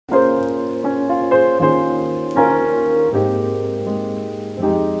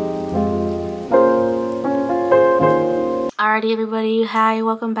Alrighty everybody, hi,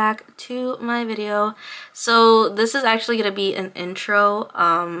 welcome back to my video. So this is actually going to be an intro.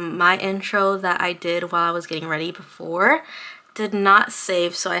 My intro that I did while I was getting ready before did not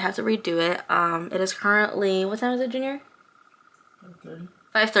save, so I have to redo it. It is currently, what time is it, Junior? 5:30.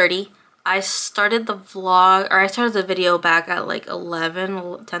 5:30. I started the vlog, or I started the video back at like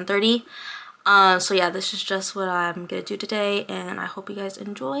 10:30. So yeah, this is just what I'm gonna do today, and I hope you guys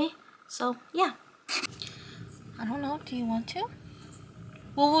enjoy. So yeah. I don't know, do you want to?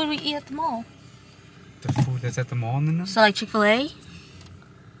 What would we eat at the mall? The food that's at the mall, no? So like Chick-fil-A?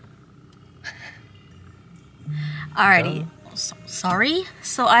 Alrighty. Sorry.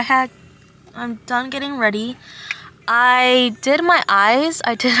 So I'm done getting ready. I did my eyes.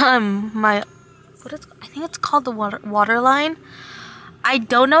 I did I think it's called the waterline. I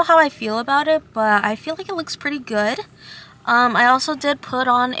don't know how I feel about it, but I feel like it looks pretty good. I also did put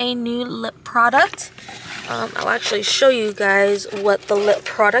on a new lip product. I'll actually show you guys what the lip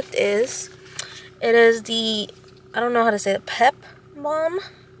product is. It is the, I don't know how to say it, Pep Balm.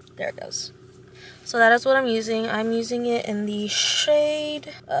 There it goes. So that is what I'm using. I'm using it in the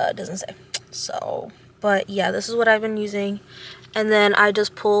shade, it doesn't say. So, but yeah, this is what I've been using. And then I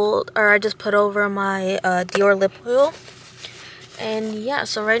just put over my Dior lip oil. And yeah,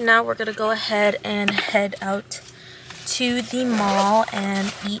 so right now we're gonna go ahead and head out to the mall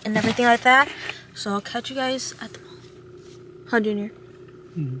and eat and everything like that. So I'll catch you guys at the mall. Huh, Junior?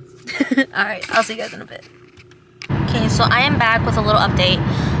 Alright, I'll see you guys in a bit. Okay, so I am back with a little update.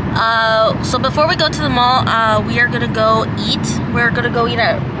 So before we go to the mall, we are gonna go eat. We're gonna go eat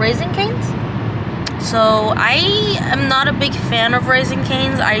at Raising Cane's. So I am not a big fan of Raising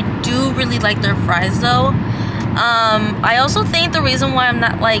Cane's. I do really like their fries though. I also think the reason why I'm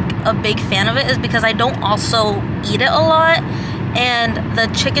not like a big fan of it is because I don't also eat it a lot, and the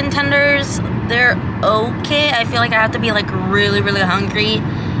chicken tenders, they're okay. I feel like I have to be like really hungry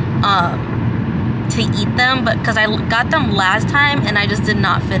to eat them, but because I got them last time and I just did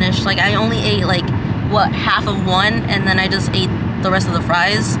not finish. Like I only ate like what, half of one, and then I just ate the rest of the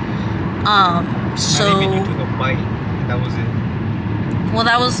fries. So not even you took a bite. That was it. Well,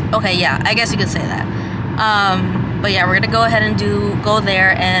 that was okay. Yeah, I guess you could say that. But yeah, we're gonna go ahead and go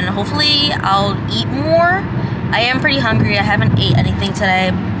there, and hopefully I'll eat more. I am pretty hungry. I haven't ate anything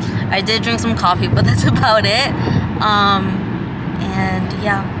today. I did drink some coffee, but that's about it. And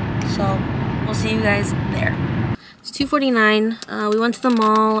yeah, so we'll see you guys there. It's 2:49. We went to the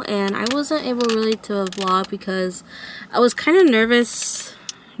mall, and I wasn't able really to vlog because I was kind of nervous,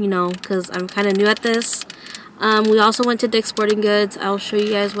 you know, because I'm kind of new at this. We also went to Dick's Sporting Goods. I'll show you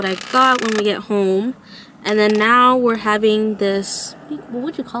guys what I got when we get home. And then now we're having this, what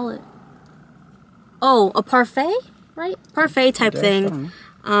would you call it? Oh, a parfait, right? Parfait type thing.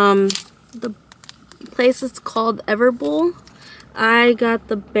 The place is called Everbowl. I got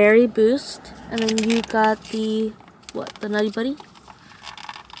the Berry Boost, and then you got the, what, the Nutty Buddy?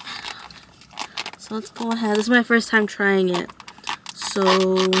 So let's go ahead. This is my first time trying it. So,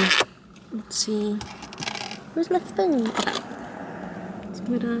 let's see. Where's my spoon? Okay. Let's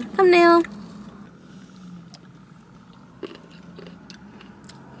put a thumbnail.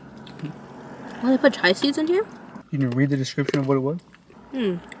 Oh, they put chai seeds in here? You didn't read the description of what it was?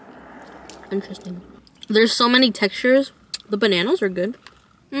 Interesting. There's so many textures. The bananas are good.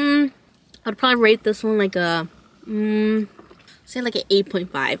 I'd probably rate this one like a, say like an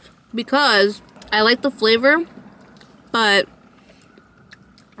 8.5. Because I like the flavor, but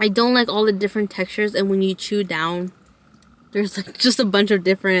I don't like all the different textures, and when you chew down, there's like just a bunch of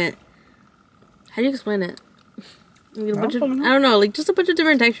different, how do you explain it? Like I don't know, like just a bunch of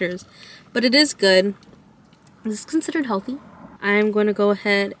different textures. But it is good. This is considered healthy. I'm going to go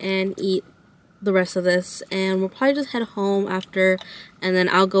ahead and eat the rest of this, and we'll probably just head home after, and then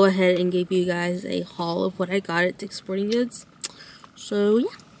I'll go ahead and give you guys a haul of what I got at Dick's Sporting Goods. So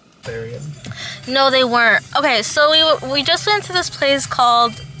yeah. No, they weren't. Okay, so we just went to this place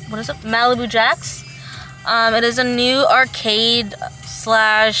called, what is it? Malibu Jack's. It is a new arcade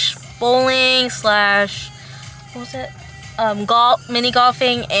slash bowling slash, what was it? Mini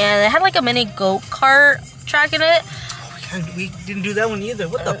golfing, and it had like a mini go-kart track in it. Oh, we didn't do that one either.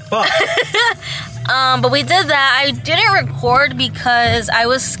 What the fuck? But we did that. I didn't record because I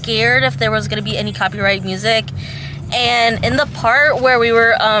was scared if there was gonna be any copyright music. And in the part where we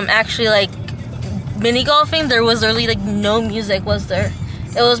were actually like mini golfing, there was literally like no music, was there?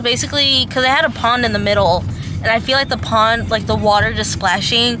 It was basically because it had a pond in the middle, and I feel like the pond, like the water just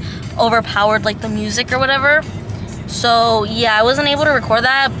splashing, overpowered like the music or whatever. So yeah, I wasn't able to record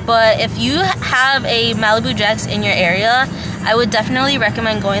that, but if you have a Malibu Jack's in your area, I would definitely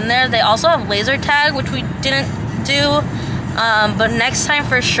recommend going there. They also have laser tag, which we didn't do, But next time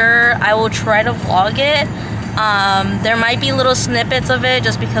for sure I will try to vlog it. There might be little snippets of it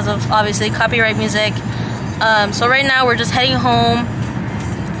just because of obviously copyright music. So right now we're just heading home,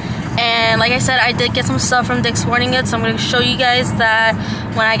 and like I said, I did get some stuff from Dick's Sporting Goods, so I'm going to show you guys that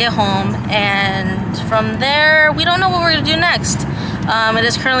when I get home, and from there we don't know what we're going to do next. It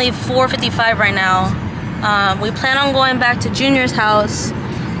is currently 4:55 right now. We plan on going back to Junior's house,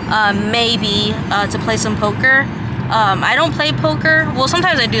 maybe to play some poker. I don't play poker. Well,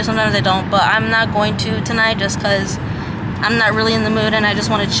 sometimes I do, sometimes I don't, but I'm not going to tonight just because I'm not really in the mood and I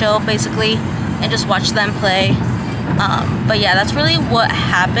just want to chill basically and just watch them play. But yeah, that's really what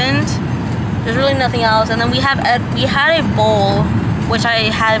happened. There's really nothing else. And then we had a bowl, which I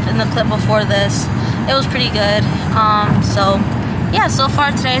had in the clip before this. It was pretty good. So yeah, so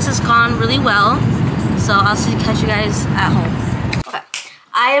far today's has gone really well. So I'll catch you guys at home. Okay,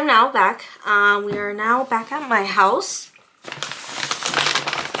 I am now back. We are now back at my house.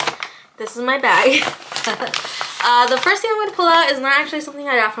 This is my bag. The first thing I'm going to pull out is not actually something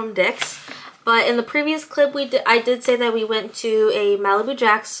I got from Dick's, but in the previous clip I did say that we went to a Malibu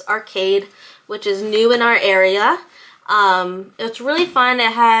Jack's arcade, which is new in our area. It's really fun.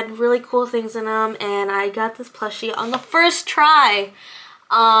 It had really cool things in them, and I got this plushie on the first try.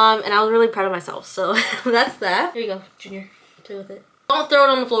 And I was really proud of myself, so that's that. Here you go, Junior. Play with it. Don't throw it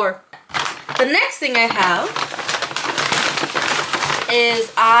on the floor. The next thing I have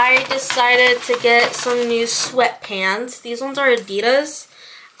is I decided to get some new sweatpants. These ones are Adidas.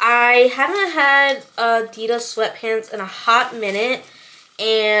 I haven't had Adidas sweatpants in a hot minute,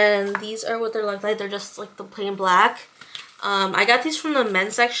 and these are what they look like. They're just like the plain black. I got these from the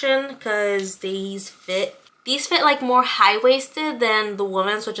men's section because these fit like more high-waisted than the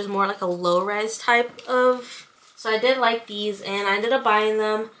women's, which is more like a low-rise type of. So I did like these, and I ended up buying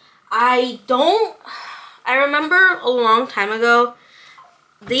them. I remember a long time ago,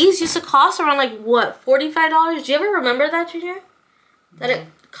 these used to cost around like, what, $45? Do you ever remember that, Junior? That it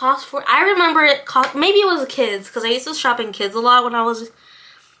cost I remember it cost, maybe it was kids, because I used to shop in kids a lot when I was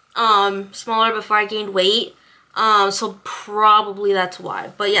smaller before I gained weight. So probably that's why.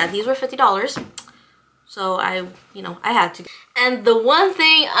 But yeah, these were $50. So I had to. And the one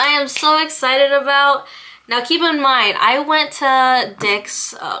thing I am so excited about, now keep in mind, I went to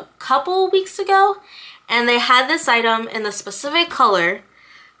Dick's a couple weeks ago and they had this item in the specific color.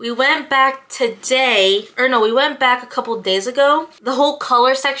 We went back today, or no, we went back a couple days ago. The whole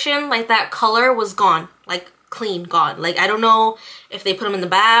color section, like that color was gone, like clean gone. Like I don't know if they put them in the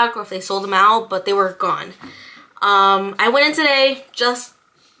back or if they sold them out, but they were gone. I went in today just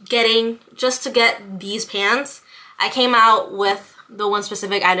to get these pants. I came out with the one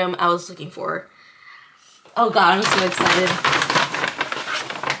specific item I was looking for. Oh god, I'm so excited.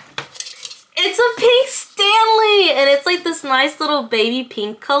 It's a pink Stanley, and it's like this nice little baby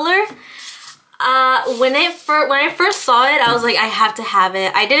pink color. When I first saw it, I was like, I have to have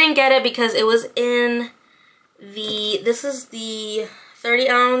it. I didn't get it because it was in this is the 30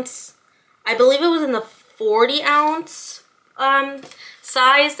 ounce. I believe it was in the 40 ounce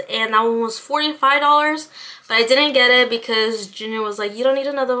size, and that one was $45, but I didn't get it because Junior was like, you don't need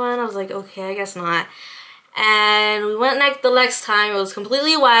another one. I was like, okay, I guess not. And we went the next time, it was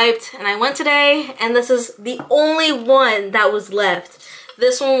completely wiped, and I went today, and this is the only one that was left.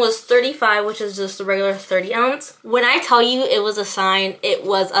 This one was 35, which is just a regular 30 ounce. When I tell you it was a sign, it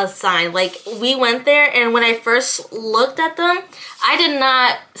was a sign. Like, we went there, and when I first looked at them, I did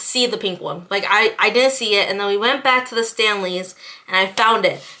not see the pink one. Like, I didn't see it, and then we went back to the Stanleys, and I found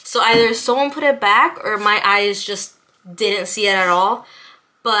it. So either someone put it back, or my eyes just didn't see it at all.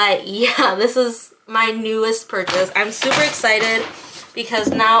 But yeah, this is my newest purchase. I'm super excited because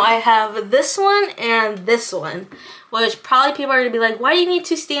now I have this one and this one, which probably people are gonna be like, why do you need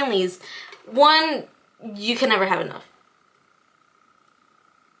two Stanleys? One, you can never have enough.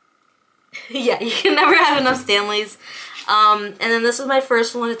 Yeah, you can never have enough Stanleys. And then this is my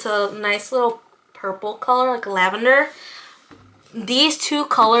first one. It's a nice little purple color, like lavender. These two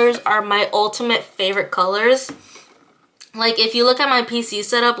colors are my ultimate favorite colors. Like, if you look at my PC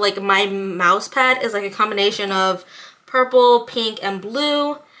setup, like, my mouse pad is like a combination of purple, pink, and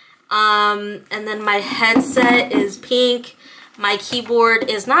blue. And then my headset is pink. My keyboard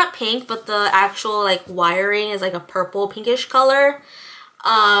is not pink, but the actual, like, wiring is like a purple pinkish color.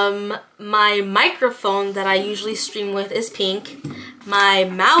 My microphone that I usually stream with is pink. My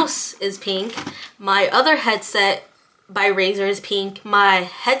mouse is pink. My other headset by Razer is pink. My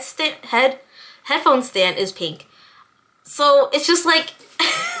headphone stand is pink. So it's just like,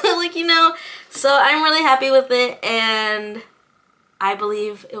 like, you know, so I'm really happy with it, and I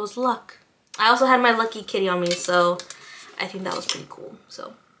believe it was luck. I also had my lucky kitty on me, so I think that was pretty cool.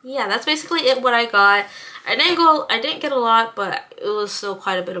 So yeah, that's basically it what I got. I didn't get a lot, but it was still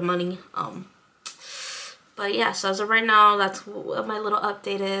quite a bit of money. But yeah, so as of right now, that's what my little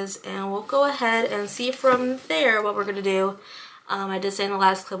update is, and we'll go ahead and see from there what we're gonna do. I did say in the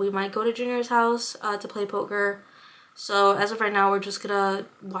last clip we might go to Junior's house to play poker. So as of right now, we're just gonna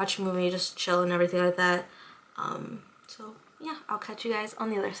watch a movie, just chill and everything like that. So yeah, I'll catch you guys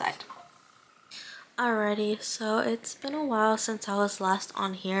on the other side. Alrighty, so it's been a while since I was last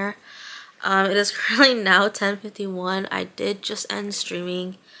on here. It is currently now 10:51. I did just end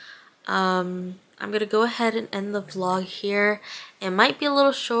streaming. I'm gonna go ahead and end the vlog here. It might be a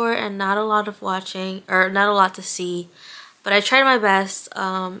little short and not a lot of watching, or not a lot to see, but I tried my best.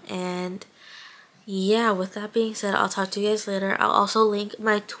 And yeah, with that being said, I'll talk to you guys later. I'll also link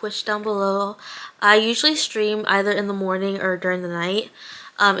my Twitch down below. I usually stream either in the morning or during the night.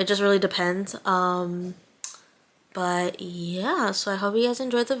 It just really depends. But yeah, so I hope you guys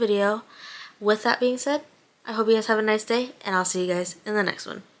enjoyed the video. With that being said, I hope you guys have a nice day, and I'll see you guys in the next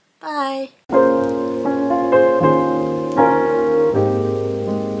one. Bye!